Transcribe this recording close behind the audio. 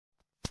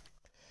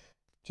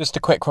Just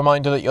a quick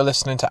reminder that you're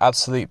listening to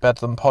Absolute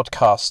Bedlam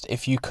podcast.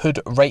 If you could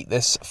rate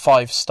this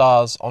 5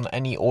 stars on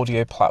any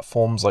audio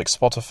platforms like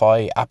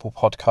Spotify, Apple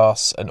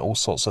Podcasts, and all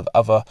sorts of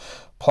other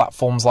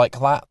platforms like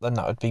that, then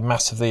that would be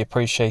massively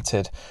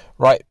appreciated.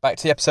 Right, back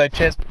to the episode.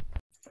 Cheers.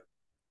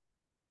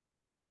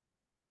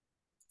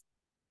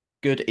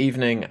 Good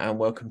evening and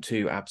welcome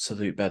to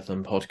Absolute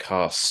Bedlam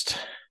podcast.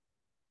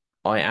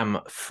 I am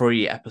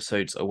 3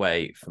 episodes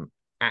away from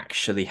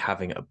actually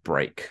having a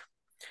break.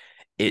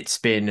 It's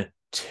been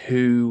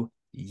 2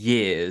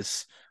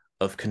 years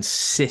of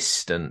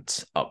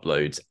consistent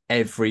uploads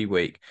every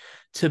week.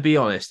 To be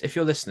honest, if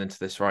you're listening to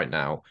this right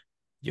now,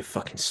 you're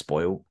fucking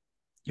spoiled.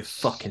 You're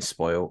fucking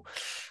spoiled.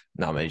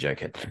 No, I'm only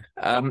joking.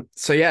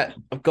 So yeah,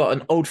 I've got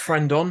an old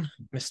friend on,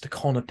 Mr.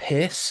 Connor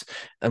Pierce,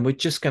 and we're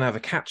just gonna have a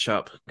catch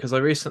up because I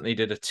recently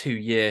did a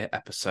 2-year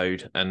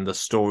episode and the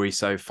story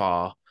so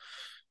far,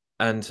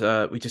 and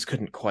we just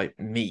couldn't quite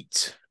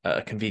meet at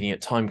a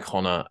convenient time,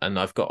 Connor. And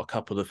I've got a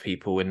couple of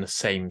people in the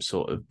same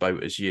sort of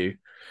boat as you,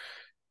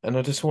 and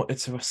I just wanted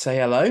to say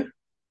hello.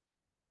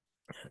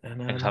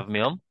 And Thanks for having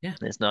me on. yeah,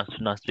 It's nice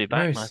to be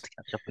back. no, Nice to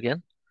catch up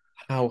again.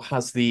 how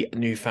has the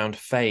newfound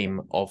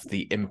fame of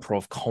the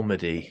improv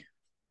comedy?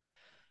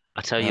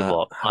 I tell you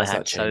what, How's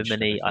that changed I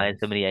everything? had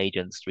so many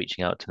agents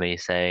reaching out to me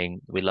saying,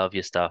 "We love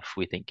your stuff.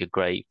 We think you're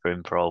great for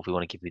improv. We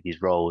want to give you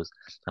these roles."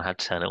 I had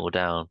to turn it all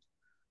down.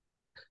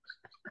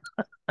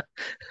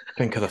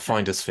 Think of the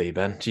finder's fee,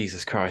 Ben.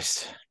 Jesus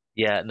Christ.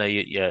 Yeah, no,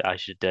 yeah, I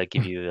should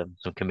give you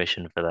some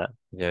commission for that.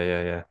 Yeah,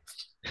 yeah, yeah.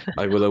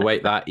 I will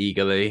await that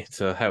eagerly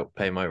to help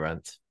pay my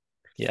rent.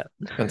 Yeah,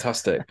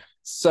 Fantastic.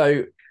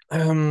 So,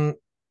 um,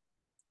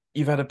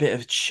 you've had a bit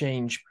of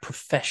change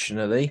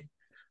professionally.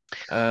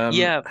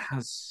 yeah,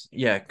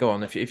 Go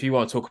on. If you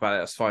want to talk about it,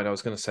 that's fine. I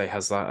was going to say,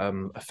 has that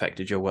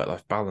affected your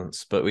work-life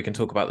balance? But we can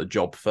talk about the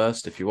job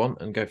first if you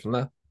want and go from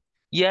there.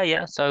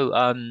 yeah. So,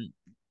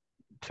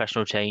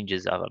 professional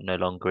changes. I'm no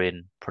longer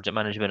in project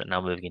management, and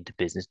now moving into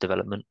business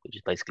development, which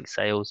is basically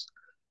sales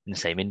in the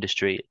same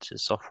industry. It's a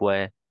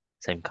software,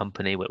 same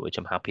company, which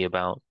I'm happy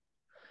about.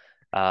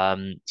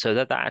 So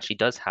that actually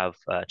does have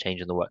a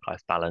change in the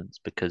work-life balance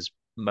because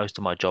most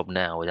of my job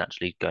now is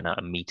actually going out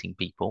and meeting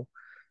people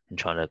and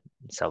trying to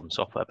sell them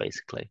software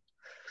basically,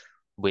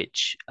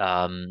 which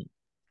I've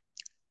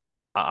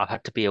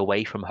had to be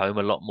away from home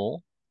a lot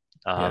more,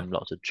 Yeah,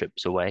 lots of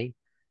trips away,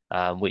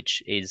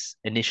 which is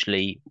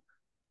initially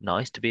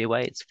nice to be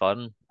away. It's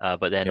fun,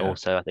 but then yeah,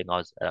 also I think I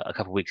was a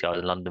couple of weeks ago I was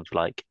in London for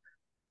like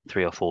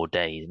 3 or 4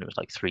 days and it was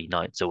like 3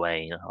 nights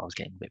away and I was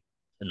getting a bit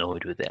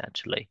annoyed with it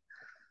actually.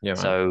 yeah, man.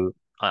 So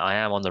I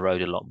am on the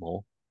road a lot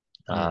more.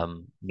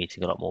 Mm,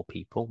 Meeting a lot more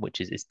people,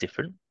 which is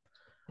different.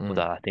 mm,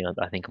 Although I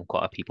think I'm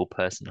quite a people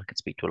person. I can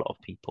speak to a lot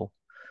of people.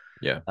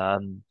 yeah,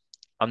 Um,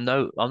 I'm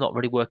not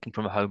really working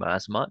from home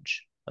as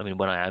much. I mean,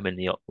 when I am in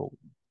the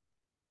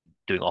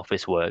doing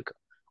office work,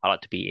 I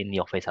like to be in the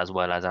office as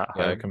well as at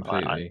yeah. home.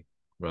 Completely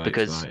right for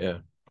Because that. Yeah,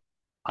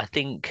 I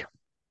think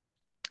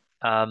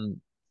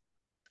um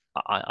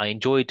I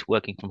enjoyed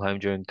working from home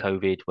during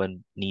COVID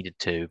when needed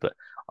to, but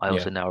I yeah,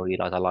 also now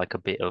realize I like a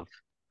bit of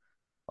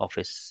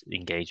office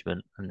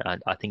engagement, and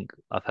I think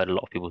I've heard a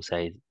lot of people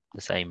say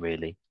the same.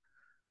 Really,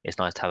 it's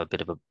nice to have a bit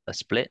of a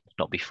split,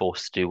 not be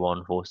forced to do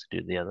one, forced to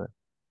do the other.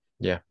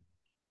 yeah,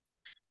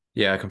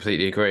 yeah. I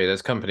completely agree.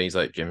 There's companies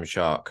like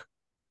Gymshark.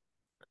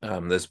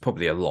 There's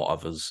probably a lot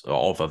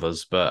of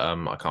others, but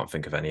I can't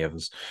think of any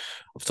others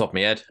off the top of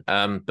my head.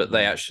 But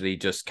they Mm. actually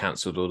just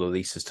cancelled all the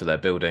leases to their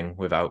building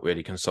without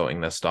really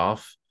consulting their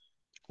staff.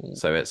 Ooh.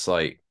 So it's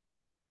like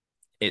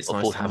it's Or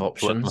nice to forcing have them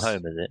to work from options.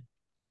 home, is it?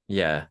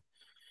 Yeah.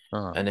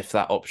 Ah, And if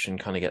that option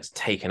kind of gets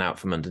taken out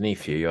from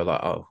underneath you, you're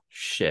like, oh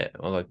shit.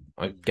 Well,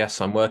 I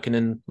guess I'm working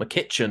in my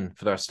kitchen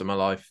for the rest of my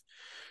life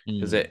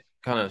because mm. it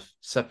kind of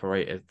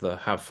separated the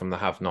have from the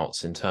have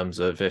nots in terms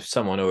of if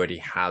someone already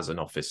has an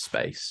office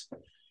space,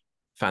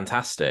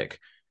 fantastic.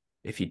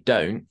 If you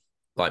don't,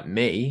 like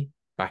me,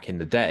 back in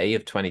the day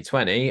of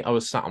 2020, I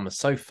was sat on the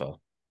sofa.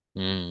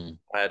 Mm.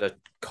 I had a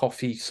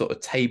coffee sort of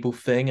table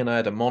thing and I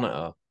had a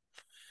monitor.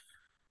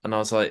 And I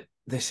was like,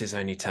 this is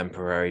only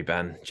temporary,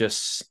 Ben.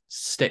 Just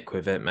stick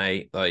with it,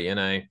 mate. Like,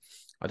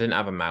 I didn't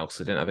have a mouse,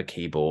 I didn't have a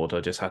keyboard. I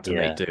just had to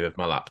make Yeah. do with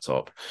my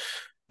laptop.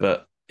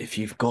 But if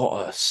you've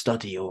got a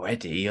study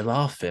already, you're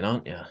laughing,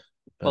 aren't you?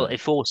 Well, But it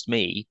forced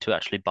me to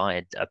actually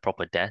buy a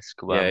proper desk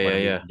yeah, when yeah, I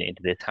moved yeah,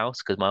 into this house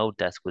because my old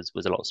desk was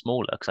a lot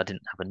smaller because I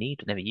didn't have a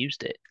need, never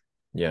used it.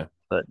 yeah.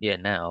 But yeah,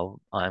 now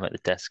I'm at the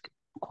desk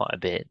quite a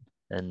bit,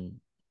 and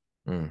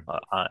Mm.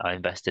 I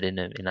invested in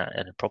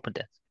a proper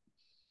desk.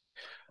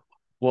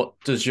 What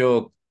does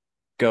your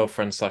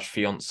girlfriend slash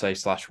fiance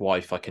slash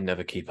wife? I can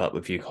never keep up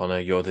with you, Connor.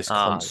 You're this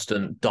Ah,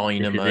 constant this is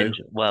dynamo.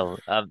 well,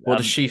 What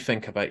does she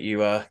think about you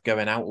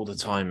going out all the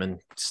time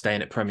and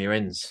staying at Premier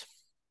Inns?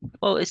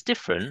 well, it's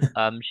different.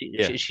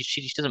 Yeah,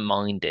 She doesn't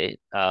mind it.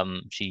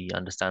 She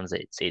understands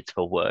that it's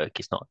for work.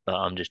 It's not that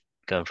I'm just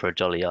going for a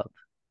jolly up.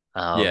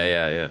 yeah, Um,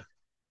 yeah, yeah,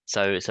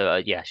 so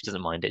yeah, she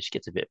doesn't mind it. She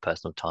gets a bit of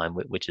personal time,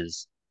 which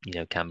is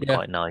can be yeah,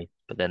 quite nice.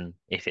 But then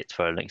if it's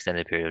for an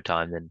extended period of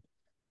time, then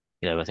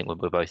I think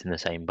we're both in the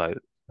same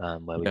boat.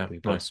 where Yeah, we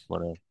both nice.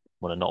 want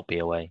to not be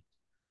away.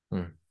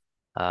 Mm,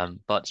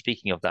 But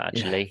speaking of that,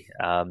 yeah, actually,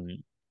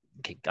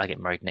 I get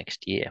married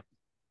next year,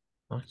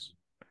 nice.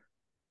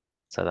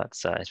 so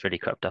that's it's really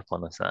crept up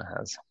on us. That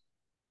has.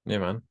 Yeah,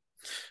 man.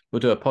 We'll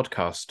do a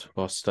podcast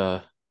whilst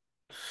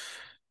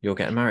you're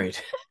getting married.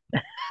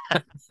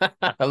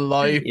 A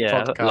live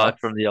Yeah, live podcast.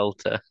 from the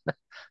altar.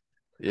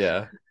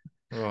 Yeah.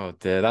 Oh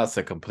dear, that's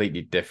a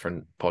completely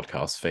different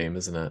podcast theme,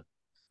 isn't it?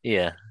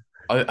 Yeah,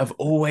 I've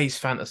always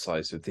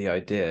fantasized with the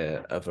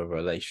idea of a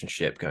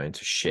relationship going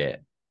to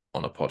shit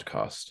on a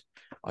podcast.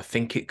 I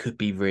think it could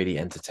be really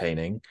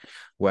entertaining,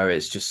 where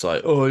it's just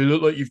like, oh, you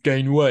look like you've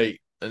gained weight.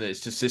 And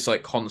it's just this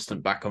like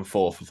constant back and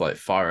forth of like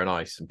fire and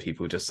ice and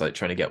people just like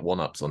trying to get one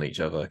ups on each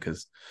other.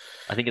 Because,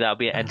 I think that would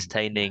be yeah.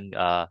 entertaining.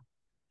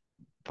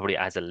 Probably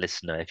as a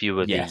listener, if you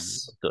were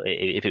Yes.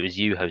 if it was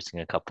you hosting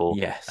a couple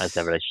as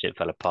their Yes. relationship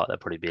fell apart, that'd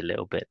probably be a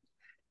little bit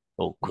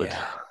awkward.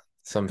 Yeah.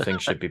 Something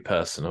should be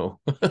personal.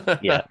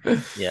 Yeah,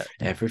 yeah.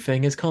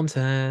 Everything is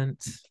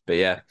content. But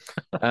yeah.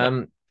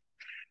 Um,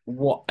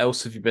 what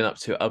else have you been up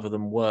to other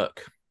than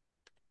work?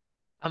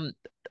 Um,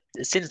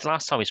 since the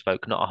last time we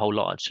spoke, not a whole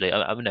lot actually.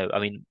 I don't know. I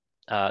mean,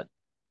 uh,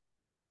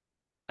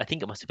 I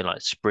think it must have been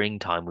like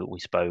springtime we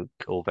spoke,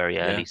 or very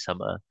Yeah. early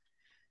summer.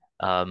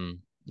 Um,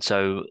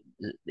 so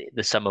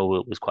the summer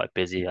was quite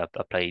busy. I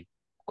played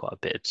quite a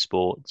bit of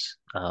sports,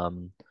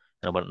 and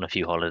I went on a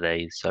few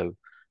holidays. So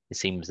it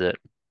seems that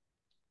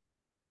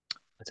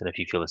I don't know if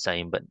you feel the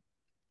same, but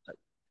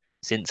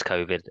since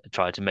COVID, I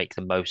tried to make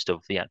the most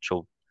of the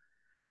actual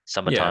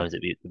summer Yeah. times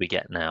that we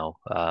get now.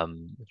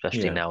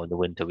 Especially Yeah. now in the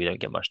winter, we don't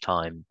get much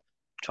time.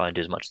 Try and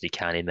do as much as you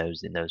can in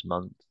those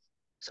months.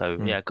 So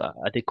Mm. yeah,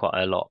 I did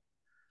quite a lot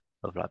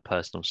of like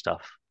personal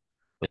stuff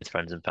with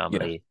friends and Yeah.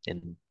 family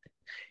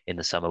in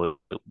the summer,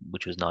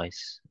 which was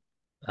nice.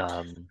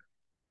 Um,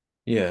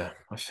 Yeah.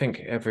 I think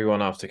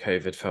everyone after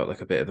COVID felt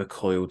like a bit of a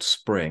coiled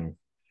spring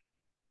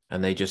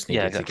and they just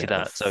yeah, needed to exactly get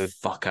the that. So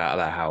fuck out of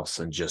their house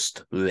and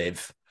just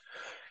live.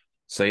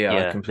 So yeah, I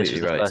yeah, this completely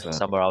was the relate to first that.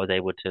 summer I was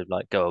able to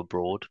like go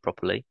abroad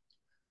properly.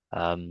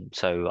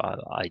 So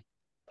I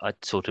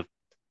sort of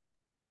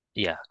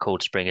yeah,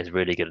 cold spring is a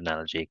really good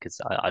analogy because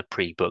I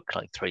pre-booked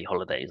like 3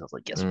 holidays. I was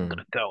like, yes, I'm Mm.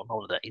 gonna go on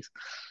holidays.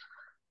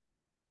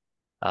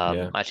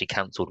 Yeah. I actually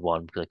cancelled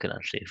one because I couldn't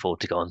actually afford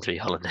to go on 3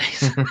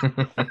 holidays.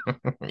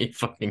 You're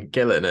fucking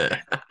killing it.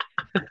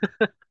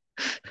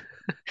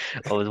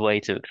 I was way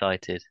too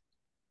excited.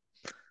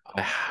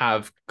 I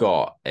have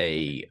got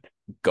a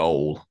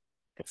goal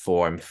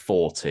before I'm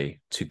 40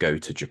 to go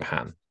to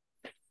Japan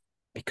That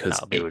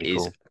because would be it really is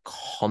cool.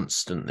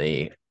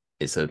 constantly,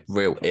 it's a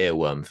real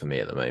earworm for me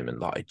at the moment.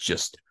 Like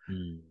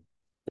Mm,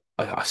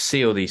 I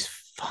see all these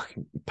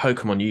fucking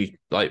Pokemon. You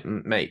like,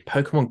 mate,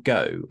 Pokemon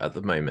Go at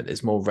the moment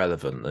is more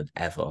relevant than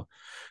ever.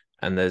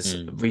 And there's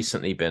mm.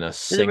 recently been a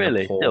Is it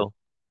really? Singapore Still?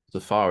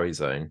 Safari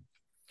Zone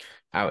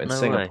out in No way.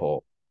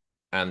 Singapore,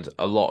 and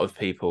a lot of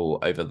people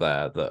over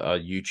there that are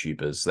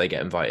YouTubers, they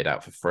get invited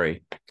out for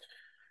free.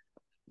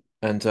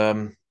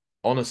 And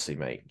honestly,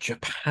 mate,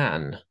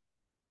 Japan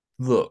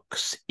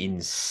looks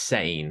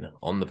insane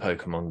on the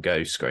Pokemon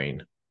Go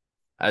screen,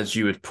 as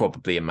you would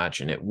probably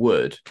imagine it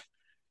would.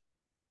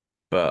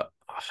 But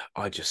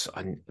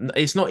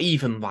it's not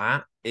even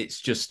that. It's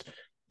just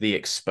the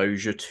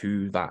exposure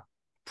to that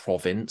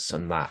province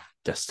and that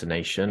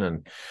destination,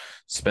 and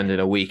spending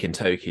a week in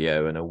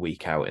Tokyo and a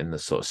week out in the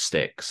sort of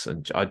sticks.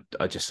 And I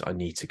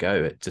need to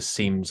go. It just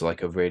seems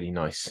like a really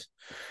nice.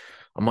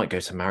 I might go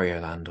to Mario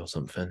Land or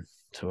something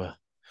to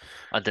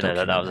I don't know.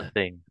 That document was a it.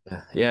 thing.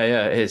 Yeah,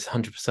 yeah, it is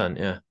 100%.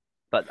 Yeah,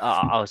 But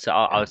I would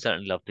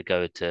certainly love to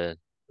go to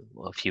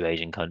a few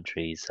Asian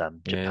countries, yeah,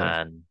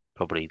 Japan,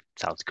 probably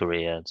South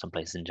Korea, and some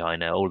places in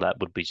China. All that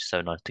would be just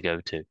so nice to go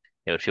to.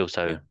 It would feel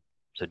yeah.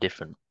 so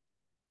different.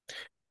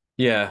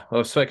 Yeah, well,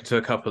 I've spoken to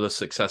a couple of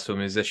successful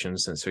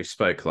musicians since we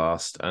spoke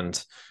last,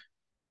 and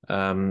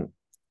um,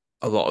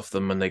 a lot of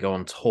them, when they go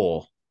on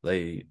tour,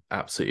 they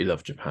absolutely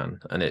love Japan,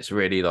 and it's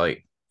really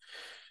like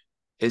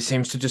it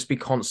seems to just be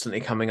constantly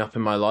coming up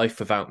in my life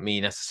without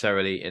me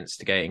necessarily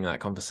instigating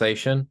that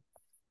conversation.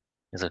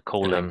 It's a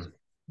calling. Um,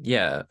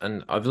 yeah,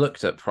 and I've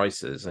looked at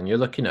prices, and you're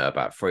looking at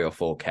about 3 or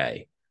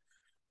 4K.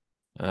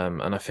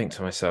 And I think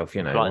to myself,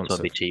 The flights once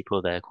won't be I've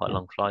cheaper. They're quite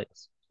long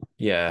flights.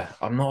 yeah,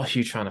 I'm not a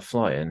huge fan of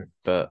flying,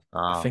 but I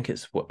Ah, think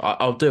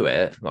I'll do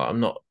it. Like, I'm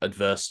not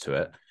adverse to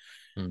it.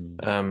 hmm.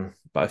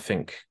 But I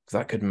think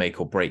that could make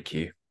or break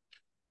you,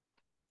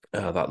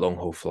 that long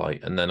haul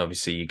flight. And then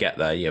obviously you get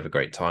there, you have a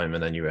great time,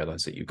 and then you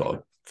realize that you've got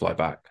to fly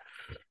back.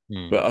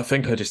 Hmm. But I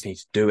think I just need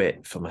to do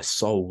it for my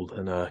soul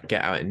and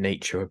get out in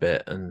nature a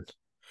bit and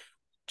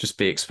just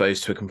be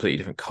exposed to a completely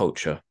different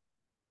culture.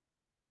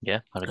 Yeah,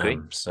 I'd agree.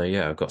 So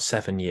yeah, I've got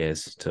 7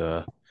 years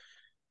to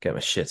get my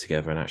shit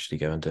together and actually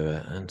go and do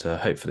it. And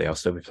hopefully I'll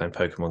still be playing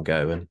Pokemon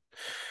Go and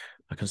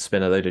I can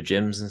spin a load of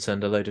gyms and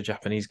send a load of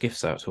Japanese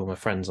gifts out to all my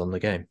friends on the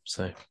game.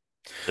 So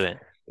Do it.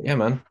 yeah,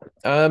 man.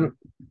 Are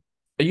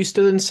you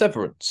still in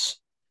Severance?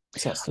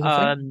 Is that still a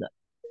thing? Um,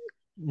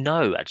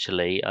 no,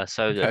 actually.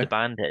 So the Okay.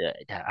 band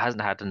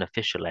hasn't had an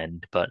official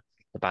end, but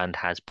the band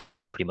has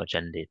pretty much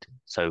ended.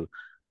 So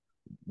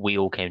we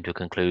all came to a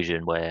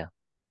conclusion where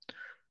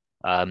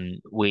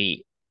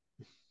we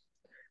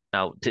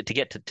now to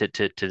get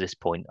to this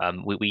point,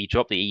 we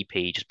dropped the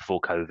EP just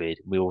before COVID.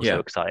 We were all so Yeah.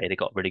 excited. It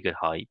got really good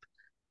hype.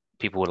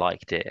 People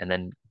liked it, and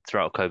then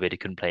throughout COVID, it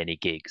couldn't play any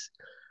gigs.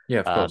 Yeah,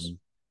 of course. Um,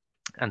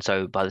 and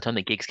so by the time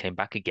the gigs came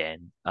back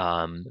again,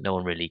 no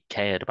one really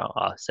cared about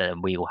us,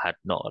 and we all had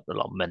not a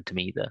lot of momentum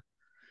either.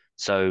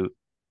 So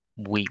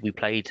we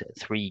played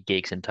 3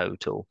 gigs in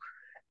total,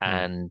 Mm.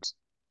 and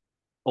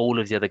all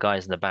of the other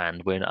guys in the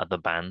band were in other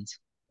bands.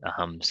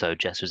 So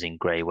Jess was in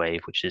Grey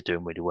Wave, which is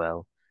doing really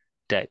well.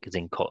 Deck is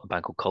in a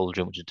band called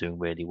Cauldron, which is doing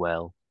really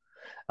well.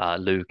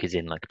 Luke is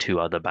in like 2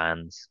 other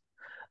bands,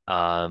 who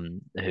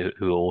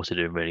are also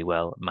doing really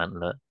well.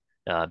 Mantlet,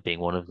 being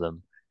one of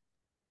them,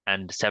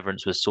 and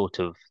Severance was sort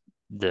of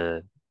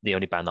the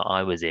only band that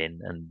I was in,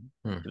 and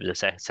Mm. it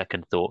was a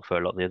second thought for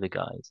a lot of the other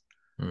guys,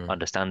 Mm.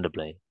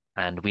 understandably.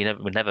 And we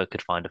never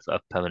could find a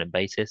permanent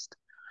bassist,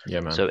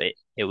 Yeah, man. so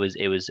it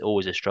was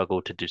always a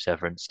struggle to do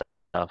Severance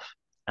stuff,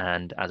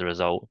 and as a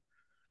result,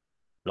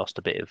 lost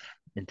a bit of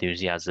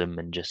enthusiasm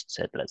and just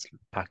said let's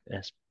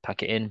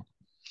pack it in,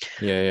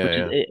 Yeah,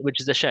 yeah, yeah. which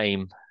is a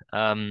shame.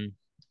 Um,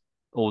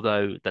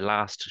 Although the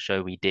last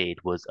show we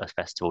did was a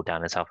festival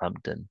down in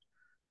Southampton,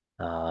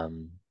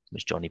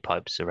 which Johnny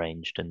Pipes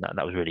arranged, and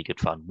that was really good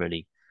fun.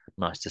 Really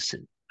nice to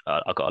see.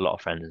 I got a lot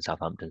of friends in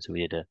Southampton, so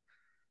we did a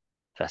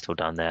festival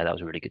down there. That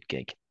was a really good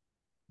gig.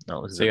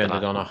 That was So you the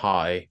ended last on a one.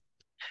 high.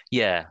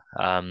 Yeah,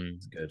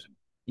 It's good.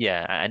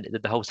 yeah, and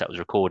the whole set was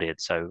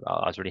recorded, so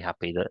I was really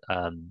happy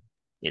that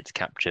it's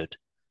captured.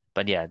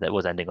 But yeah, that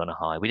was ending on a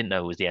high. We didn't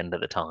know it was the end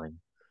at the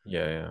time.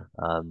 Yeah,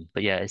 yeah.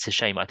 But yeah, it's a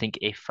shame. I think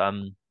if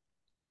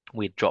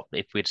we'd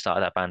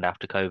started that band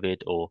after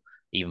COVID or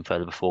even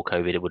further before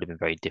COVID, it would have been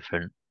very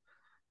different.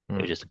 It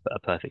was Mm. just a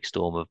perfect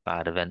storm of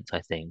bad events, I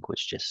think,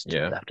 which just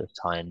Yeah. left us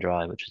high and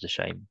dry, which was a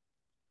shame.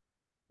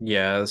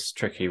 Yeah, it's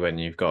tricky when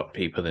you've got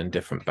people in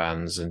different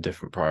bands and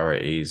different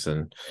priorities.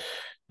 And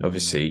Mm.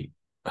 obviously,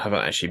 I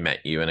haven't actually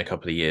met you in a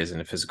couple of years in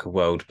the physical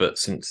world, but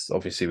since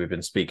obviously we've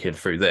been speaking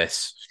through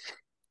this,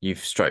 you've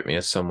struck me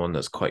as someone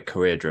that's quite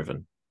career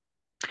driven.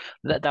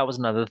 That was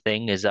another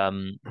thing is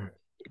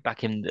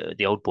back in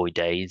the old boy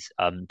days,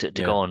 to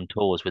Yeah, go of on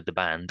tours with the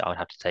band, I would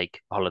have to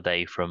take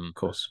holiday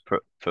course.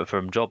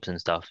 from jobs and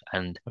stuff,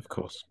 and Of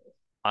course.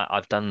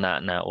 I've done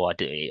that now. Or I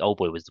did. Old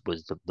boy was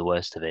the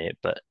worst of it,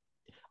 but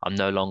I'm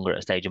no longer at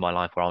a stage in my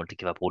life where I want to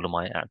give up all of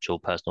my actual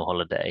personal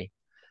holiday,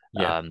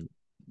 Yeah. um,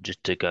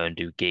 just to go and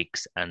do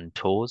gigs and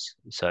tours.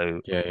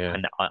 So Yeah, yeah.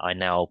 I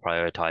now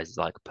prioritize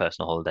like a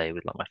personal holiday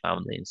with like my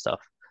family and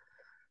stuff.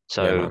 Yeah,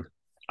 So man.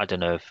 I don't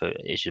know if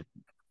it should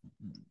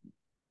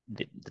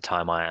the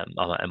time I'm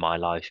at in my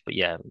life, but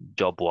yeah,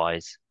 job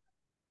wise,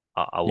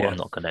 Yeah. I'm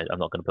not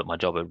gonna put my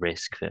job at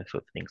risk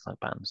for things like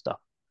band stuff.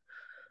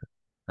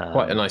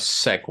 Quite a Um, nice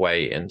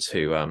segue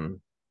into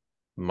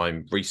my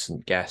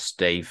recent guest,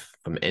 Dave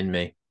from In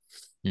Me.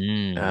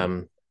 mm,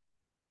 Um,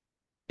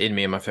 In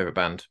Me and my favorite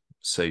band.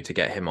 So to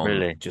get him on,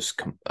 really?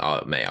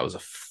 oh, mate, I was a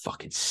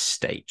fucking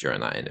state during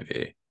that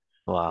interview. It's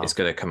Wow,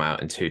 going to come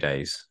out in 2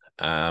 days.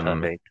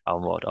 perfect. I'll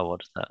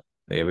watch that.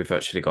 Yeah, we've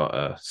actually got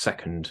a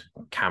second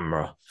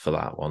camera for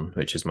that one,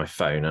 which is my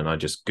phone, and I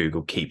just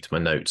Google keeped my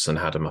notes and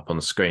had them up on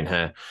the screen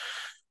here.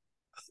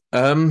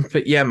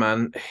 But yeah,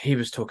 man, he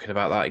was talking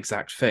about that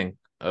exact thing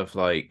of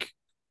like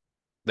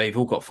they've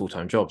all got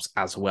full-time jobs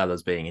as well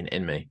as being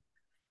in Me.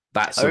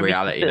 That's I the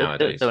remember reality still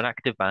nowadays. an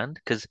active band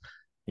because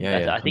Yeah, I,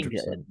 yeah, I think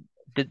 100%.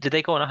 did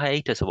they go on a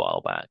hiatus a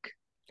while back?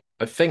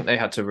 I think they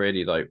had to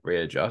really like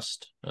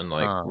readjust and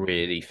like Ah,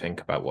 really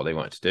think about what they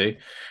wanted to do.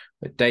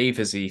 But Dave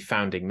is the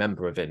founding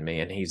member of In Me,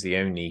 and he's the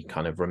only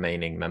kind of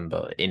remaining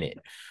member in it.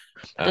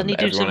 doesn't he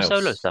do Everyone some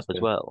solo else has stuff as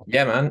been, well?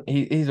 yeah, man.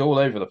 He's all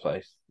over the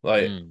place.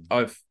 Like Mm,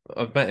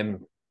 I've met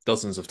him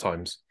dozens of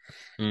times.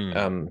 mm.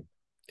 Um,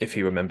 if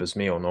he remembers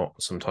me or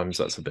not, sometimes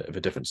that's a bit of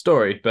a different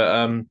story.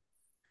 But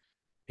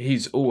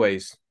he's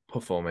always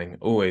performing.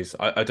 Always.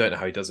 I don't know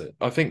how he does it.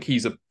 I think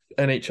he's a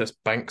NHS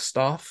bank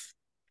staff.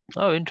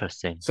 Oh,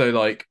 interesting. So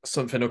like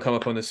something will come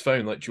up on his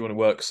phone, like, do you want to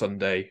work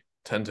Sunday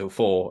 10 till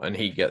 4? And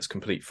he gets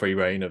complete free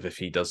reign of if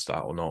he does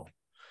that or not.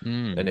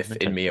 And if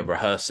In Me are Interesting.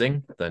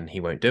 rehearsing, then he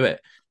won't do it.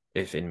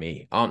 If In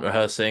Me aren't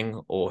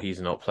rehearsing or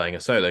he's not playing a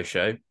solo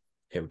show,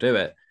 he'll do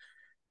it.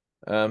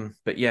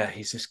 But yeah,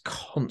 he's this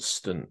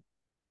constant.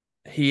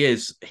 He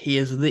is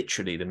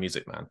literally the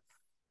music man.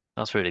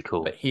 That's really But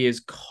cool. he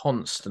is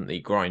constantly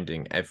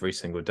grinding every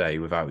single day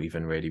without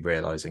even really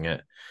realizing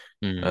it.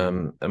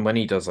 Mm. And when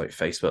he does like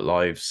Facebook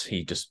lives,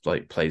 he just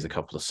like plays a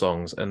couple of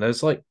songs and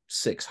there's like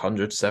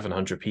 600,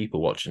 700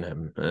 people watching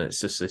him. And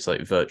it's just this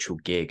like virtual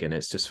gig and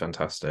it's just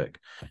fantastic.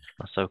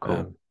 That's so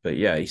cool. But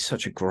yeah, he's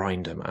such a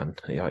grinder, man.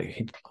 He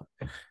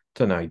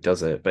don't know how he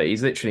does it, but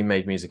he's literally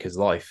made music his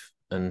life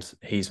and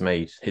he's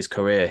made his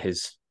career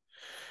his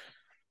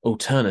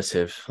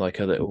alternative, like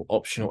a little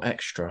optional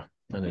extra.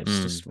 And it's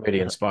Mm. just really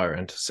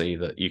inspiring to see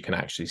that you can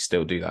actually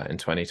still do that in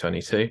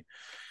 2022.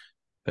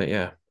 But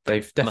yeah,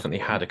 they've Must, definitely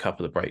had a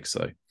couple of breaks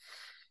though.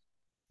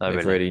 oh, They've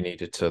really? really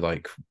needed to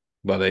like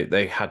Well,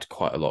 they had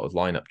quite a lot of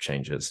lineup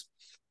changes.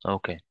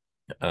 Okay.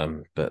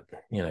 But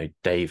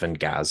Dave and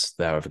Gaz,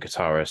 their other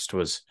guitarist,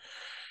 was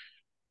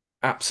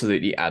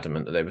absolutely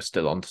adamant that they were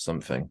still onto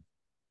something.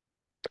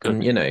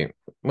 And Good.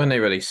 when they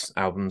release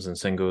albums and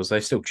singles, they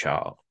still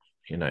chart.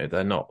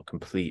 They're not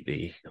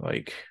completely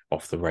like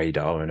off the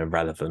radar and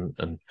irrelevant.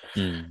 And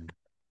Mm.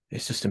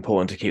 it's just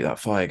important to keep that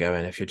fire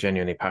going if you're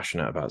genuinely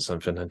passionate about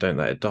something and don't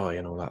let it die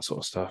and all that sort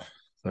of stuff.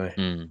 So,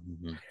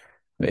 Mm-hmm.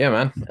 but yeah,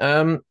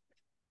 man.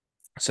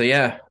 So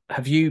yeah,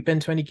 have you been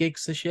to any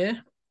gigs this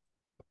year?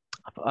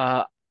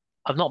 Uh,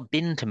 I've not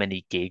been to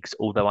many gigs,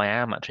 although I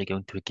am actually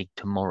going to a gig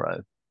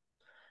tomorrow.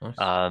 Nice.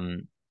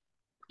 Um,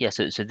 yeah,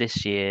 so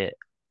this year,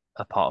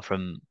 apart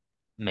from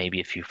maybe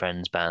a few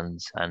friends'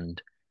 bands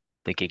and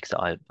the gigs that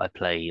I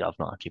played, I've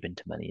not actually been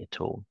to many at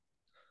all.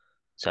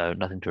 So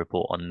nothing to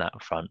report on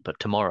that front. But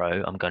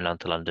tomorrow I'm going down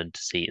to London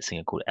to see a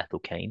singer called Ethel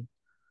Cain.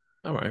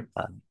 All right.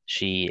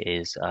 She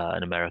is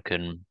an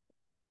American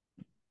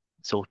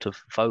sort of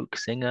folk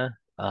singer.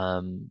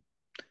 I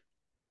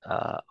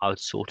would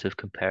sort of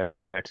compare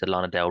her to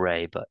Lana Del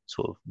Rey, but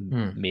sort of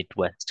Hmm.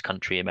 Midwest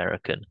country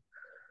American.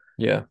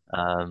 Yeah.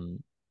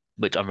 Um,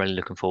 which I'm really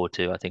looking forward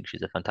to. I think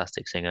she's a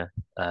fantastic singer.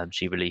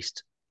 She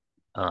released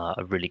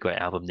a really great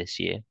album this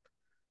year,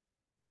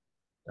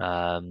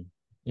 um,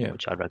 Yeah.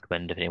 which I'd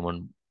recommend if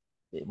anyone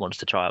wants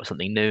to try out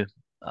something new.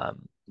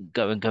 Um,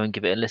 go and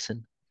give it a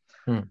listen.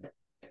 Hmm.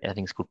 Yeah, I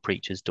think it's called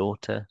Preacher's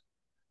Daughter,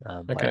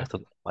 Okay.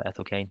 By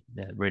Ethel Cain.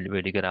 Yeah,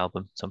 really good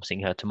album. So I'm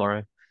seeing her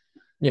tomorrow.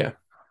 Yeah.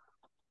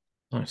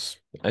 Nice.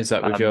 Is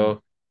that with Um,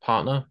 your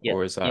partner yeah,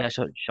 or is yeah,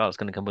 that? Charlotte's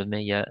gonna come with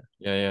me. Yeah.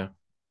 Yeah. Yeah.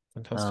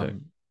 Fantastic.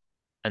 Um,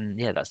 and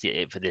yeah, that's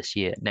it for this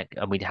year. Next,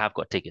 and we have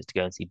got tickets to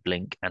go and see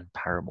Blink and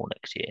Paramore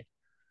next year.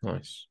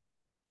 Nice.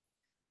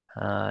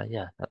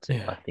 Yeah, that's it,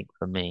 I Yeah. think,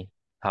 for me.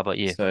 How about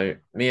you? So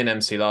me and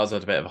MC Lars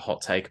had a bit of a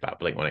hot take about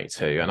Blink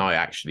 182, and I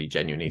actually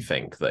genuinely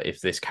think that if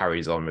this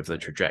carries on with the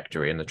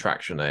trajectory and the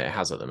traction that it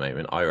has at the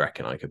moment, I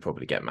reckon I could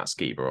probably get Matt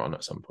Skiba on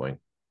at some point.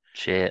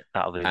 Shit,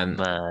 that'll be And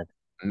mad.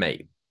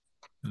 mate,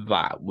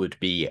 that would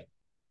be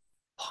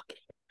fucking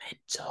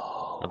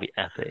That'll mental. be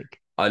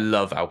epic. I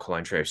love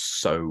Alkaline Trio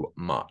so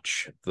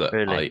much that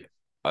Really.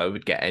 I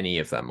would get any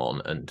of them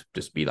on and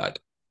just be like,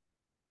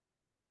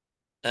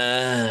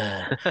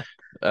 uh.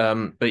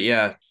 But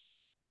yeah,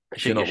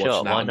 if you're Shoot your not watching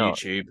shot. that Why on not?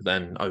 YouTube,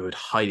 then I would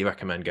highly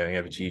recommend going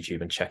over to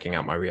YouTube and checking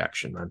out my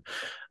reaction, man.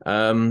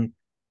 Um,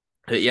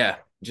 but yeah,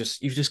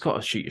 you've just got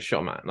to shoot your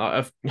shot, man. Like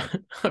I've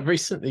I've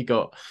recently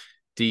got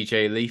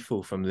DJ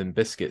Lethal from Limp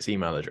Bizkit's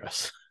email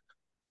address.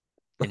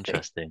 Like,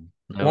 Interesting.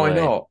 No why way.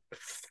 not?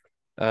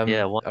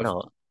 Yeah, why I've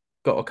not?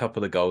 got a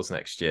couple of goals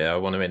next year. I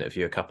want to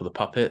interview a couple of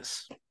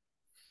puppets.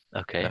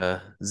 Okay.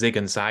 Zig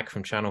and Zag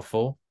from Channel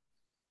 4,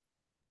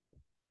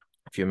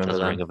 if you remember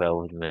Doesn't ring them. a bell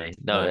with me.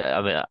 No, No.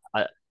 I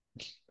mean,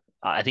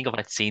 I think if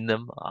I'd seen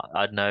them,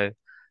 I'd know. Yeah,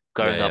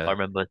 Growing up, I yeah.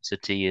 remember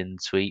Sooty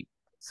and Sweet.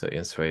 So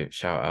and sweet.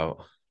 Shout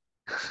out.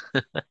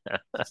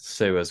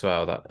 Sue as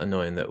well, that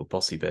annoying little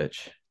bossy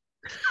bitch.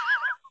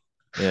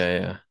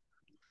 Yeah,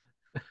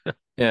 yeah.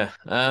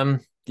 Yeah.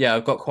 Yeah,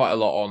 I've got quite a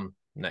lot on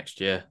next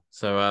year.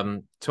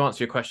 So to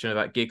answer your question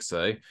about gigs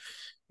though,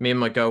 me and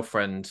my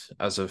girlfriend,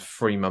 as of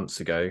 3 months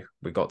ago,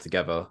 we got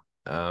together.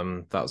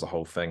 That was a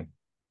whole thing.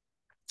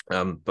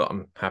 But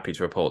I'm happy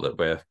to report that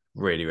we're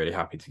really, really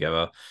happy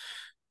together.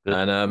 Good.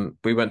 And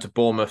we went to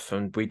Bournemouth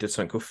and we did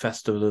something called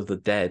Festival of the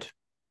Dead,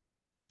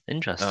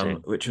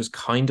 Interesting. which was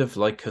kind of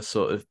like a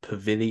sort of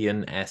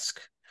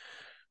pavilion-esque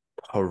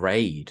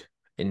parade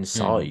Hmm.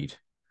 inside.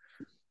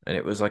 And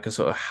it was like a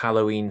sort of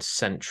Halloween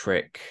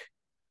centric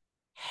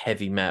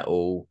heavy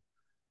metal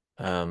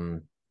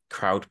um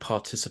crowd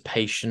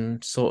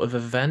participation sort of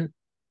event.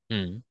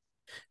 Hmm.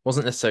 It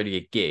wasn't necessarily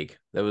a gig.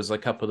 There was a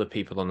couple of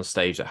people on the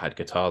stage that had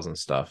guitars and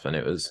stuff, and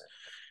it was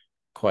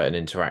quite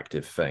an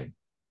interactive thing.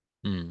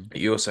 Hmm.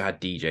 You also had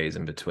DJs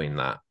in between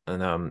that,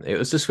 and it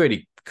was just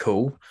really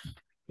cool.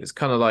 It's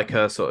kind of like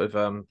a sort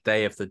of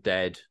Day of the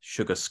Dead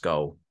Sugar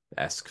Skull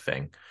esque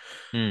thing.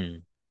 Hmm.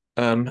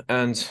 And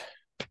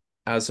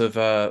as of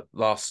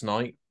last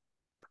night,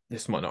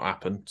 this might not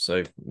happen,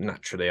 so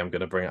naturally I'm going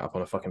to bring it up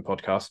on a fucking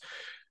podcast.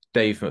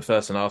 Dave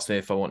McPherson asked me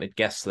if I wanted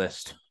guest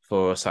list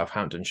for a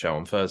Southampton show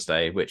on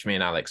Thursday, which me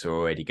and Alex are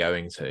already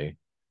going to.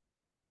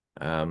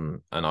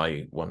 And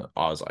I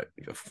was like,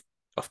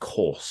 of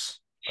course,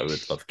 I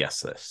would love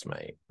guest list,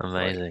 mate.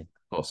 Like, Amazing.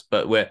 of course,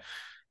 but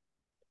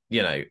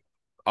you know,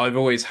 I've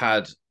always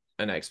had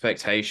an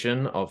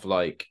expectation of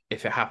like,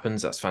 if it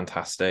happens, that's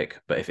fantastic.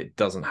 But if it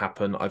doesn't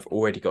happen, I've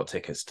already got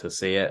tickets to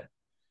see it,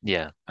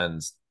 Yeah,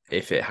 and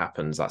if it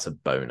happens, that's a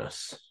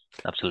bonus.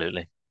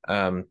 absolutely.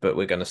 But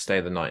we're going to stay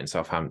the night in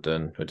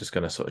Southampton. We're just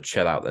going to sort of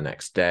chill out the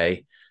next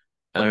day.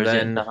 Where And is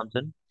it in then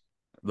Southampton?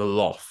 the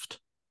Loft.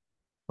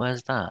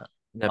 Where's that? Oh,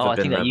 Never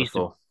been there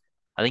before.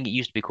 I think it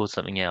used to be called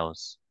something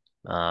else.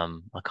 I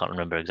can't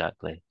remember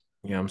exactly.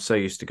 Yeah, I'm so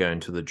used to going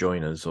to the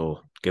Joiners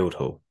or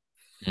Guildhall.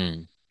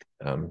 Hmm.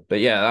 But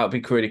yeah, that would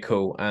be really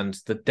cool. And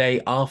the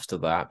day after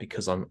that,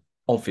 because I'm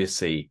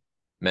obviously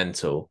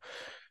mental,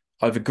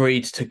 I've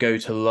agreed to go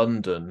to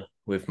London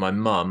with my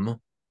mum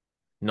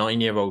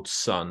 9-year-old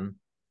son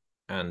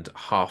and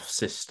half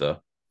sister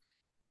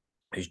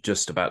who's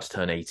just about to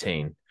turn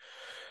 18.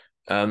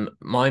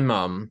 My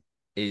mum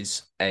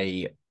is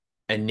a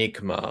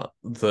enigma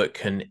that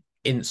can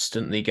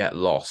instantly get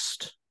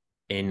lost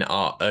in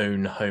our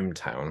own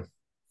hometown.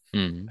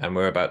 Mm. And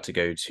we're about to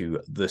go to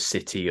the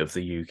city of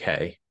the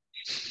UK.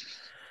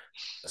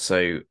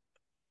 So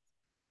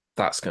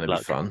that's going Good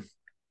to be luck.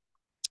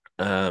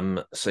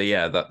 fun. So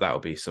yeah, that'll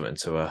be something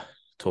to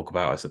talk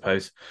about, I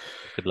suppose.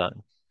 Good luck.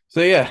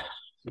 So yeah,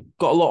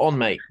 got a lot on,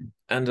 mate,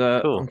 and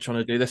Cool. I'm trying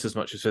to do this as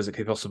much as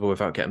physically possible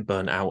without getting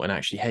burnt out and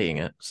actually hating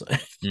it. So.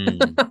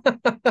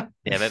 Mm.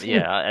 Yeah, maybe,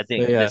 yeah. I So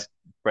think yeah, this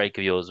break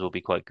of yours will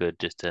be quite good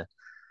just to yeah,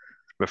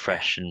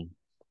 refresh and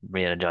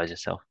re-energize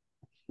yourself.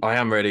 I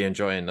am really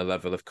enjoying the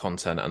level of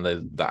content and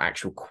the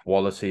actual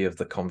quality of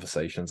the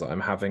conversations that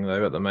I'm having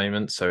though at the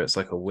moment. So it's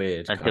like a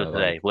weird kind Until of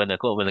today, like, when the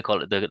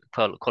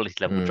quality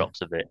level mm,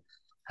 drops a bit.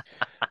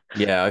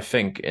 yeah, I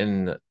think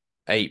in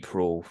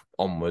April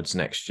onwards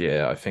next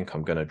year, I think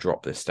I'm going to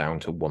drop this down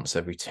to once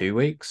every 2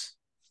 weeks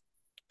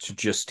to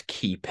just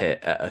keep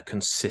it at a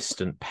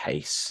consistent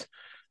pace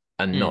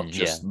and not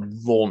Yeah. just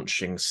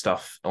launching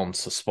stuff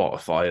onto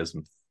Spotify as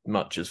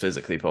much as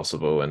physically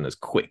possible and as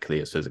quickly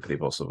as physically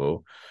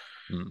possible.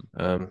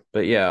 Mm.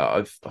 But yeah,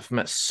 I've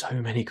met so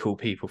many cool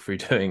people through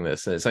doing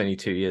this, and it's only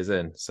 2 years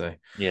in. So,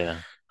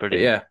 Yeah. but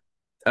Brilliant.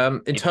 yeah, in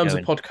Keep it terms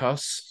of going.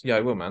 podcasts, yeah,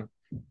 I will, man.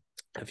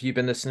 Have you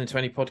been listening to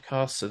any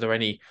podcasts? Are there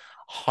any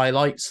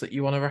highlights that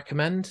you want to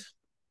recommend?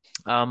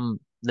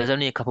 There's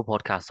only a couple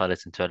podcasts I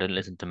listen to. I don't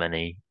listen to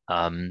many.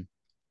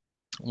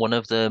 One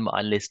of them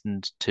I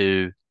listened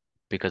to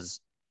because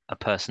a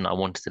person I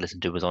wanted to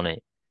listen to was on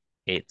it.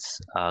 It's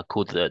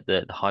called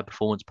the High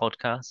Performance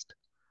Podcast.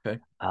 Okay.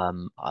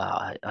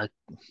 I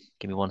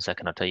give me 1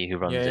 second. I'll tell you who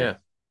Yeah, runs it.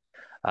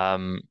 yeah.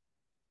 Um,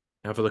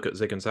 Have a look at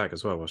Zig and Zag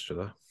as well whilst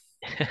you're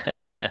there.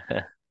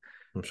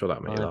 I'm sure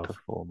that made you High laugh.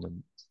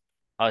 Performance.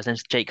 Oh, his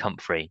name's Jake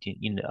Humphrey.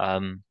 You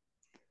know,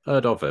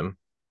 Heard of him?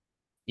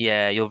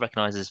 yeah, you'll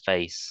recognize his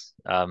face.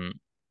 High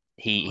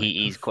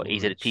He's a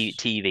performance.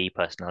 TV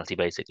personality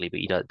basically, but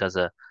he does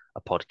a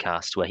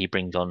podcast where he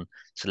brings on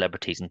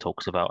celebrities and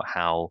talks about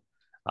how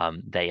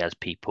they as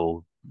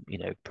people,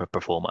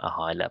 perform at a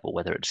high level,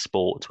 whether it's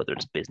sports, whether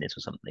it's business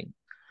or something.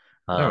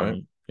 All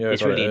right. Yeah, I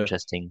It's got it really here.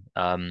 interesting.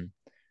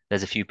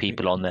 There's a few Jake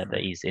people on there that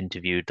Humphrey. he's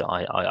interviewed that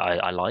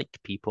I like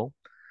people,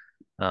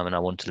 and I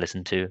want to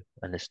listen to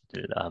and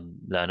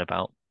learn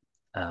about.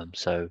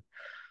 So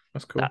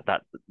That's that cool.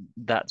 that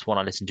that's one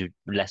I listen to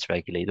less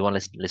regularly. The one I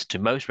listen to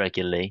most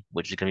regularly,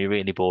 which is going to be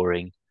really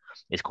boring,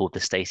 is called the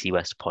Stacey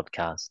West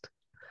Podcast.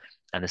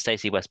 And the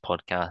Stacey West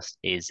Podcast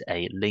is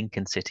a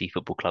Lincoln City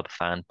Football Club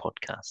fan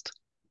podcast.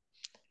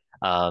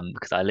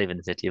 Because I live in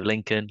the city of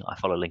Lincoln, I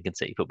follow Lincoln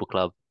City Football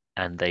Club,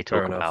 and they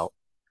Fair talk enough. about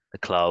the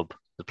club,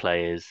 the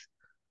players,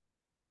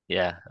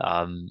 yeah,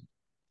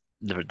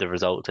 the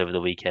results over the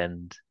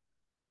weekend,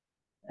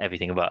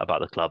 everything about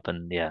the club,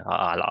 and yeah,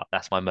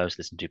 that's my most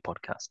listened to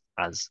podcast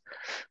as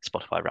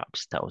Spotify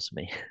Wraps. That was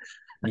me.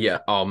 Yeah.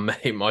 Oh,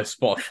 mate, my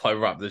Spotify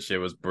rap this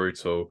year was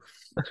brutal.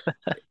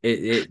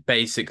 It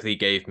basically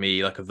gave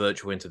me like a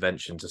virtual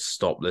intervention to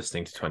stop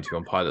listening to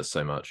 21 Pilots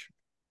so much.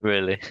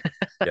 Really?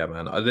 Yeah,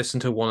 man. I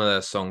listened to one of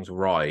their songs,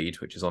 Ride,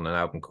 which is on an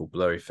album called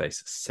Blurry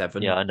Face,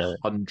 Yeah, I know it.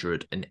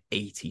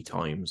 780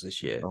 times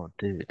this year. Oh,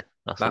 dude,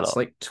 that's a That's lot.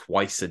 like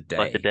twice a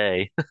Twice a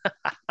day. day.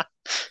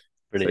 So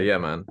Brilliant. yeah,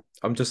 man.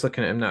 I'm just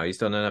looking at him now. He's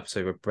done an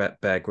episode with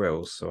Bear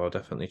Grylls, so I'll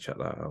definitely check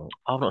that out.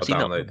 I've not I'll seen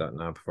that download one. that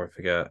now before I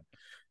forget.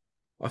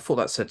 I thought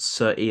that said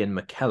Sir Ian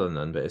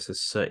McKellen, but it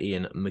says Sir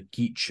Ian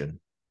McGeechan.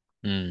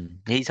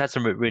 He's had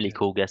some really Yeah,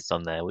 cool guests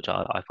on there, which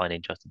I find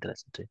interesting to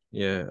listen to.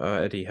 yeah.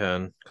 Eddie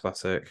Hearn,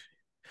 classic.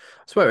 I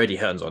swear Eddie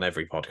Hearn's on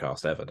every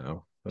podcast ever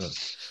now.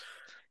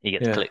 He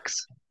gets Yeah,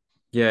 clicks.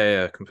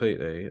 yeah,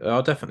 completely.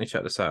 I'll definitely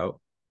check this out.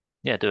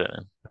 Yeah, do it,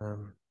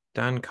 man.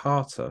 Dan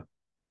Carter.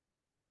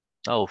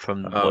 Oh,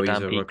 from Oh, what, he's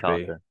Dan a P. rugby.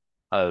 Carter?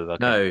 Oh, okay.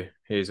 No,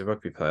 he's a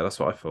rugby player. That's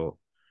what I thought.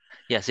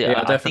 Yeah, see, But yeah,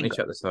 I'll I think definitely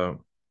check this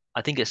out.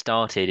 I think it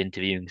started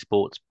interviewing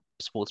sports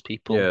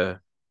people, Yeah,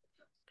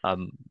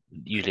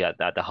 usually at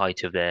the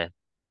height of their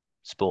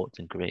sports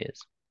and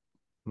careers.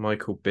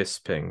 Michael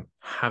Bisping.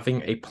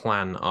 Having a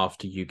plan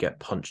after you get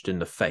punched in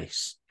the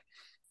face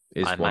I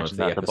is one of imagine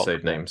the that's a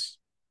episode boxer. names.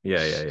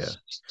 Yeah.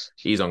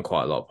 He's on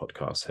quite a lot of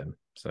podcasts, him.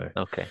 So,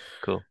 Okay,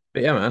 cool.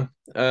 but yeah,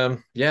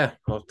 man. Yeah,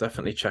 I'll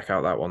definitely check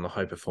out that one, the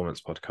High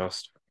Performance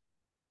Podcast.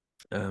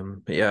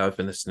 But yeah, I've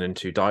been listening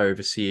to Diary of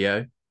a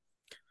CEO,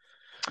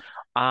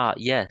 Ah,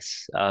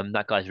 yes.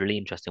 That guy's really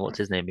interesting. What's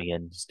his name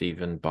again?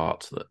 Stephen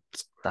Bartlett.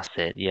 That's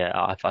it. Yeah,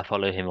 I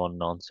follow him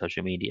on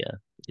social media,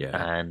 Yeah,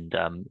 and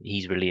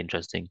he's really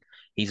interesting.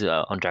 He's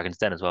on Dragon's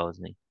Den as well,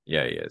 isn't he?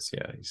 yeah, he is.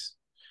 Yeah, he's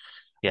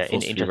a Yeah,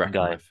 force to be interesting reckoned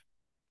guy.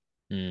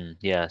 with.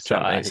 Yeah. So I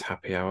Chatmate's think.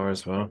 Happy Hour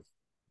as well.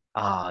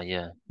 Yeah.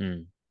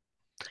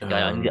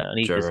 Yeah, I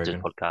need to Joe listen to his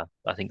Rogan. podcast.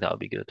 I think that would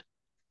be good.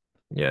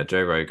 Yeah,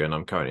 Joe Rogan.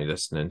 I'm currently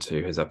listening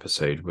to his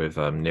episode with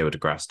Neil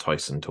deGrasse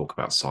Tyson talk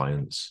about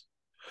science.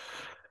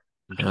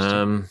 Interesting.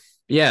 Um,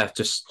 yeah,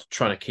 just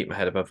trying to keep my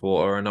head above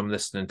water. And I'm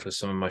listening to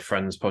some of my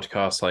friends'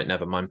 podcasts like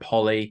Nevermind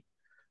Polly.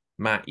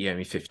 Matt, you owe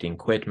me 15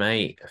 quid,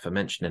 mate, for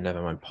mentioning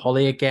Nevermind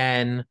Polly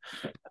again.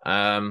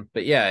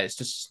 But yeah, it's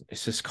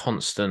just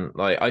constant.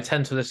 Like I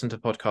tend to listen to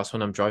podcasts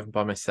when I'm driving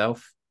by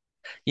myself.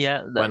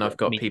 Yeah, When I've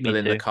got me people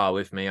in the too. car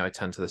with me, I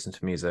tend to listen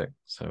to music.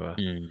 So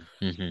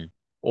Mm-hmm.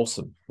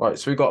 awesome. Right,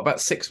 so we've got about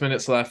 6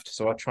 minutes left,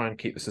 so I'll try and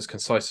keep this as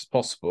concise as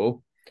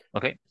possible.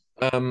 Okay.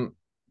 Um,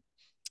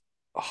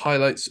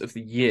 highlights of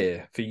the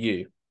year for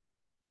you.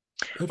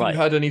 Have you Right.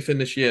 had anything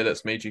this year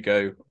that's made you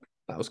go,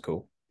 that was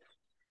cool?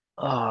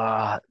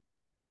 Uh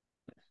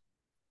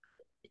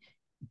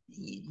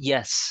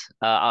yes.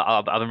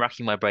 I've been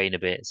racking my brain a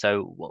bit.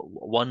 So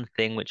one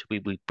thing which we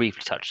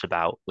briefly touched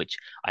about, which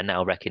I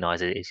now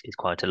recognise is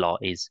quite a lot,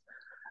 is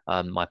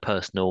my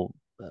personal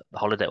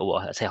holiday,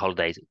 or I say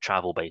holidays,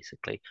 travel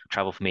basically.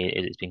 Travel for me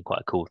it's been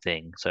quite a cool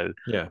thing. So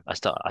Yeah,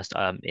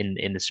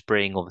 in the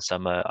spring or the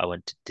summer, I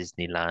went to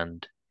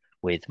Disneyland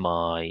with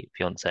my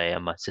fiance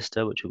and my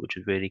sister, which was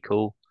really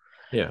cool.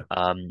 yeah,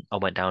 I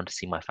went down to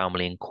see my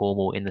family in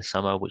Cornwall in the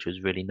summer, which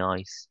was really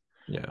nice.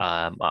 yeah,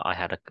 I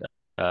had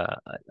a,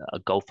 a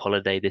golf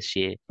holiday this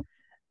year.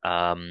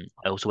 I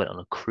also went on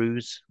a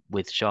cruise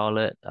with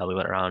Charlotte. We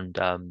went around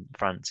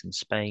France and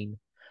Spain.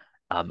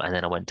 And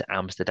then I went to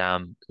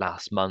Amsterdam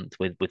last month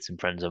with some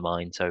friends of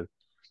mine. So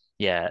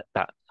yeah,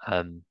 that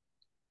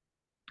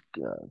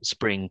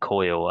spring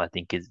coil I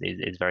think is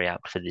very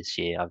apt for this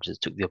year. I've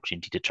just took the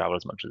opportunity to travel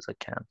as much as I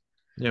can,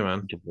 yeah,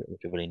 man. which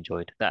I've really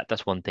enjoyed.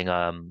 That's one thing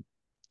a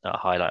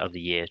highlight of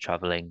the year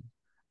traveling.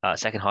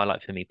 Second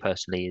highlight for me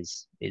personally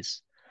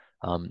is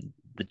um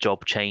the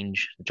job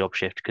change, the job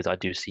shift, because I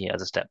do see it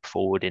as a step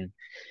forward in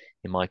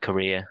my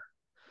career.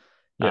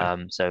 Yeah,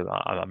 So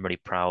I'm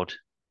really proud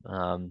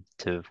to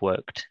have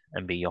worked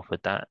and be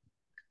offered that,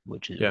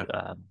 which is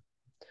yeah.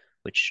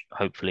 which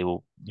hopefully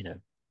will,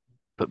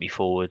 put me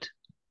forward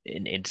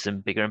in some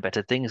bigger and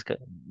better things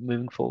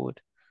moving forward.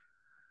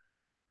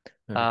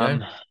 There we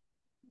go. Um,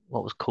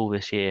 what was cool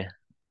this year?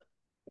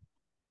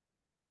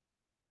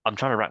 I'm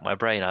trying to rack my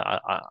brain.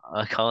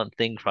 I can't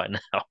think right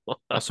now.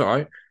 That's all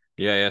right.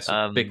 Yeah, yeah. It's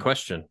a big Um,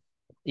 question.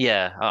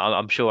 yeah,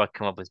 I'm sure I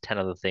come up with 10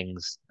 other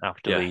things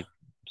after Yeah. we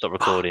stop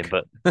recording,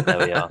 Fuck. but there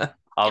we are.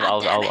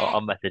 God damn it.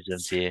 I'll message them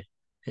to you.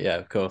 Yeah,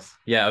 of course.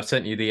 Yeah, I've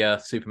sent you the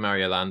Super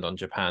Mario Land on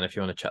Japan if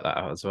you want to check that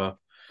out as well.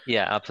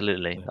 Yeah,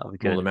 absolutely. Yeah. That'll be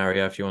More the good.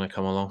 merrier if you want to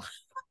come along.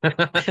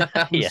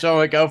 I'm Yeah. sure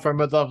my girlfriend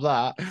would love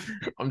that.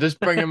 I'm just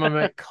bringing my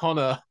mate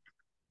Connor.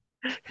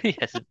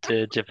 Yes,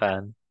 to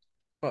Japan.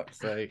 Fuck's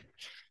sake.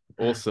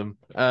 Awesome.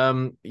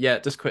 Yeah,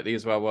 just quickly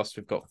as well, whilst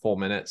we've got 4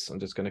 minutes, I'm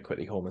just going to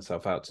quickly haul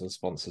myself out to the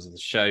sponsors of the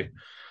show.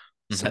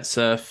 Hmm. Set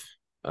Surf.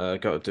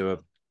 Got to do a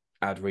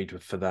ad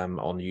read for them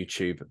on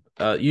YouTube.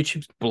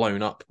 YouTube's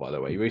blown up, by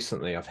the way.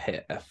 Recently, I've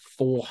hit a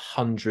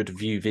 400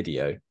 view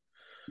video,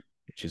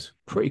 which is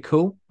pretty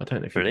cool. I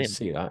don't know if you can Brilliant.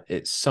 see that.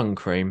 It's sun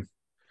cream.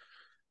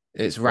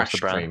 It's What's the rash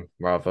brand? cream,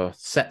 rather.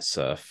 Set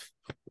Surf.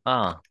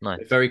 Ah, nice.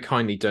 They very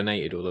kindly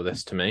donated all of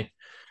this to me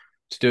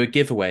to do a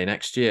giveaway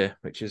next year,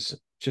 which is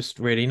just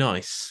really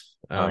nice.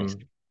 Nice.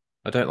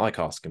 I don't like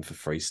asking for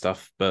free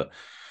stuff, but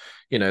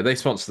they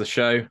sponsor the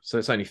show, so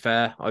it's only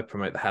fair. I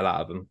promote the hell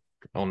out of them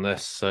on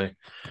this. So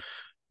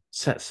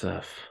Set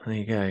Surf, there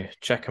you go.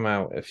 Check them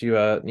out if you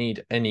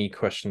need any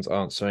questions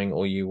answering,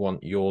 or you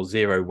want your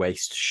zero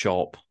waste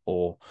shop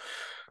or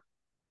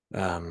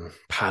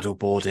paddle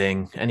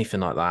boarding, anything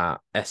like that.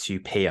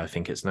 SUP, I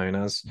think it's known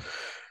as.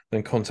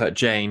 Then contact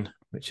Jane,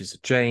 which is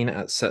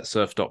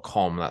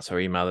jane@setsurf.com. That's her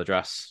email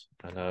address.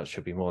 And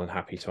she'll be more than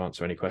happy to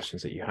answer any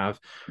questions that you have.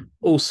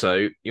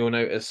 Also, you'll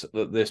notice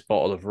that this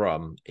bottle of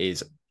rum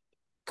is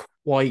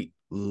quite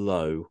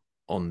low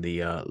on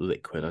the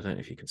liquid. I don't know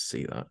if you can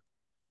see that.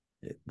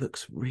 It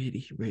looks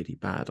really, really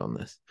bad on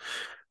this.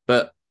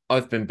 But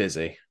I've been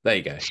busy. There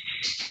you go.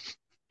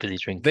 Busy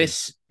drinking.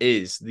 This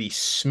is the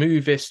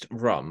smoothest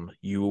rum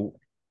you will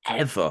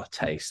ever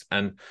taste.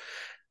 And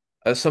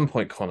at some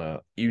point, Connor,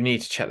 you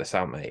need to check this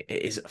out, mate.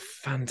 It is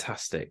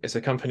fantastic. It's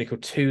a company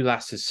called Two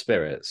Lasses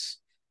Spirits.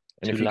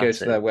 And Two if you go to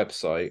lasses. their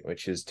website,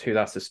 which is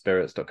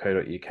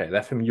twolassesspirits.co.uk,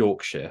 they're from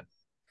Yorkshire.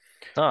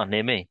 Ah,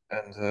 near me.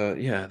 And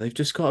yeah, they've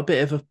just got a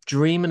bit of a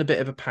dream and a bit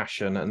of a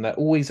passion, and they're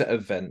always at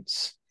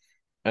events.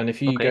 And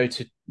if you Okay. go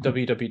to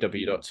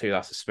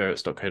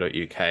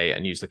www.twolassesspirits.co.uk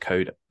and use the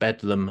code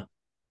Bedlam10,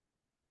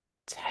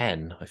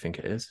 I think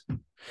it is. It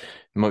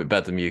might be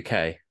Bedlam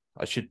UK.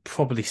 I should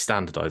probably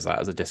standardize that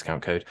as a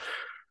discount code.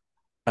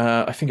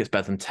 I think it's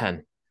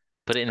Bedlam10.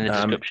 Put it in the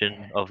Um,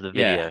 description of the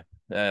yeah,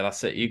 video.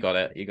 that's it. You got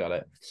it. You got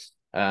it.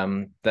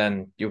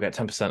 Then you'll get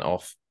 10%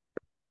 off.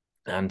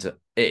 And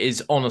it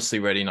is honestly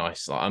really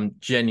nice. Like, I'm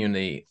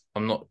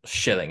not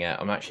shilling it.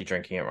 I'm actually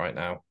drinking it right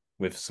now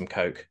with some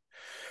Coke.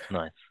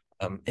 Nice.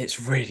 It's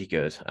really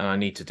good, and I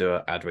need to do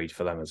an ad read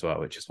for them as well,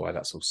 which is why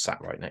that's all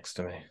sat right next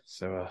to me.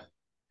 So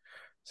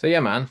yeah,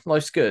 man,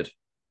 life's good.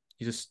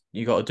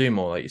 You got to do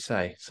more, like you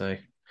say. So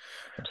it's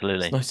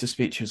Absolutely. nice to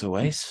speak to you as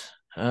always.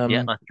 Yeah,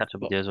 nice to catch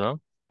up with But you as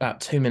well.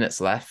 About 2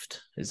 minutes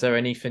left. Is there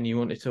anything you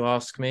wanted to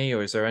ask me,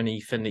 or is there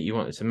anything that you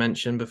wanted to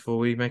mention before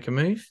we make a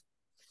move?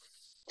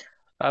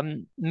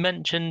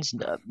 Mentions?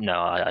 No,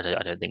 I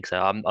don't think so.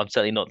 I'm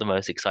certainly not the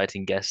most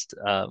exciting guest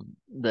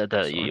that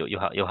Sorry.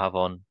 you'll have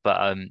on.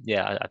 But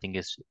yeah, I think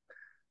it's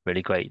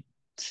really great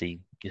to see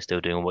you're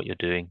still doing what you're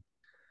doing.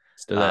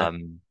 Still there.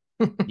 Um,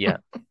 yeah,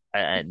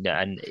 and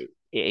it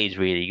is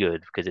really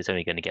good because it's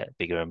only going to get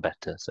bigger and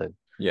better. So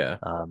Yeah.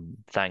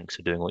 thanks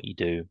for doing what you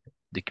do, the All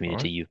right.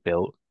 community you've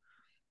built,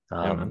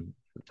 Yeah, man.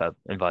 for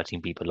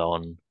inviting people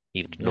on,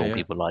 even Yeah, normal yeah.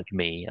 people like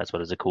me, as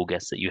well as the cool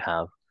guests that you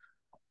have.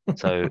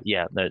 So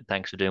yeah, no,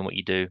 thanks for doing what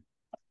you do.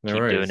 No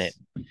Keep doing it.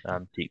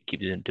 worries.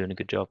 Keep doing a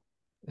good job.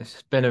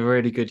 It's been a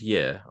really good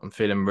year. I'm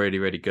feeling really,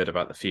 really good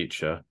about the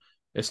future.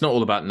 It's not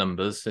all about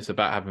numbers. It's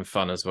about having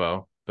fun as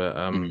well. But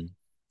Mm.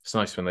 it's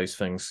nice when those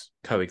things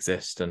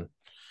coexist and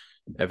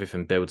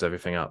everything builds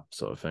everything up,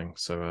 sort of thing.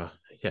 So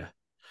yeah.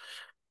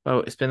 Well,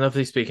 it's been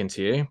lovely speaking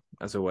to you,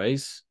 as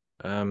always.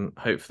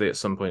 Hopefully at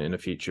some point in the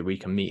future we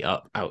can meet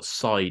up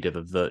outside of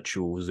a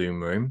virtual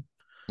Zoom room.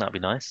 That'd be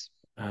nice.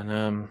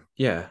 And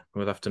yeah,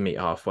 we'll have to meet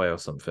halfway or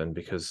something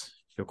because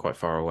you're quite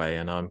far away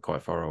and I'm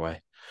quite far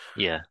away.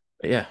 Yeah.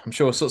 But yeah, I'm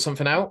sure we'll sort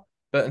something out.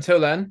 But until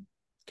then,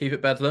 keep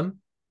it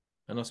bedlam,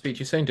 and I'll speak to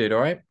you soon, dude. All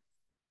right?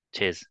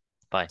 Cheers.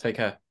 Bye. Take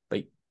care.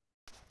 Bye.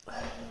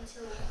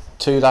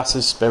 Two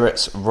Lasses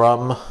Spirits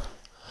Rum.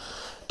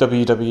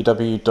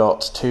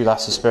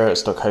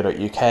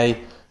 www.twolassesspirits.co.uk.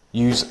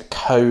 Use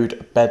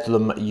code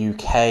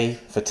BedlamUK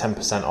for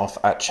 10% off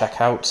at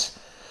checkout.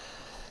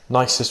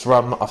 Nicest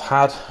rum I've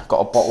had. Got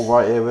a bottle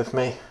right here with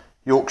me.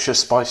 Yorkshire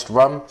spiced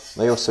rum.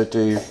 They also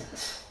do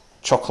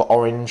chocolate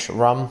orange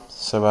rum.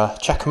 So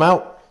check them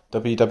out.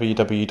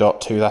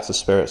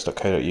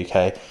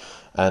 www.twolassesspirits.co.uk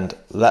and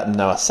let them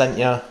know I sent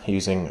you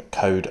using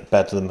code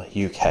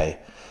BedlamUK.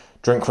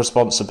 Drink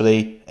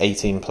responsibly,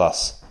 18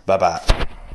 plus. Bye bye.